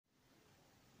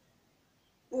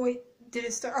Did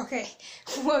it start? Okay.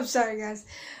 Well, I'm sorry, guys.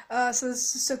 So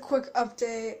this is a quick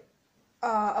update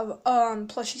of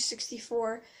Plushie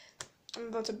 64. I'm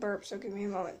about to burp, so give me a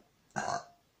moment.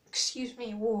 Excuse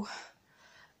me. Whoa.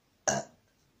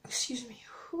 Excuse me.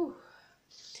 Whew.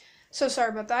 So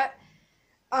sorry about that.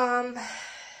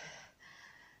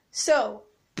 So,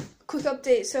 quick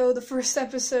update. So the first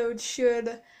episode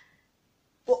should...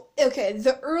 Well, okay,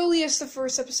 the earliest the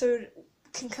first episode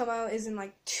can come out is in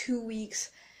like 2 weeks,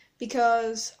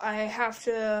 because I have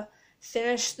to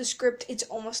finish the script. It's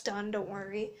almost done, don't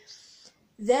worry.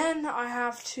 Then I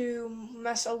have to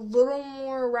mess a little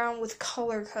more around with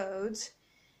color codes,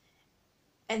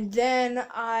 and then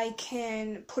I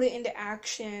can put it into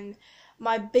action.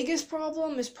 My biggest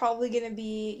problem is probably going to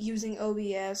be using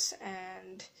OBS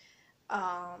and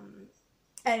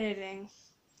editing.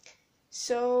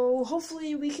 So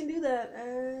hopefully we can do that,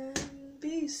 and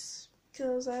peace,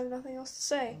 because I have nothing else to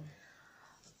say.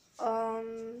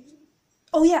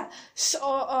 Oh yeah,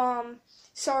 so,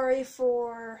 sorry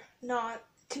for not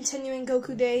continuing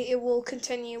Goku Day. It will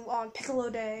continue on Piccolo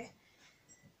Day,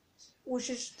 which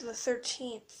is the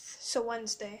 13th, so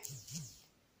Wednesday.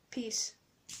 Peace.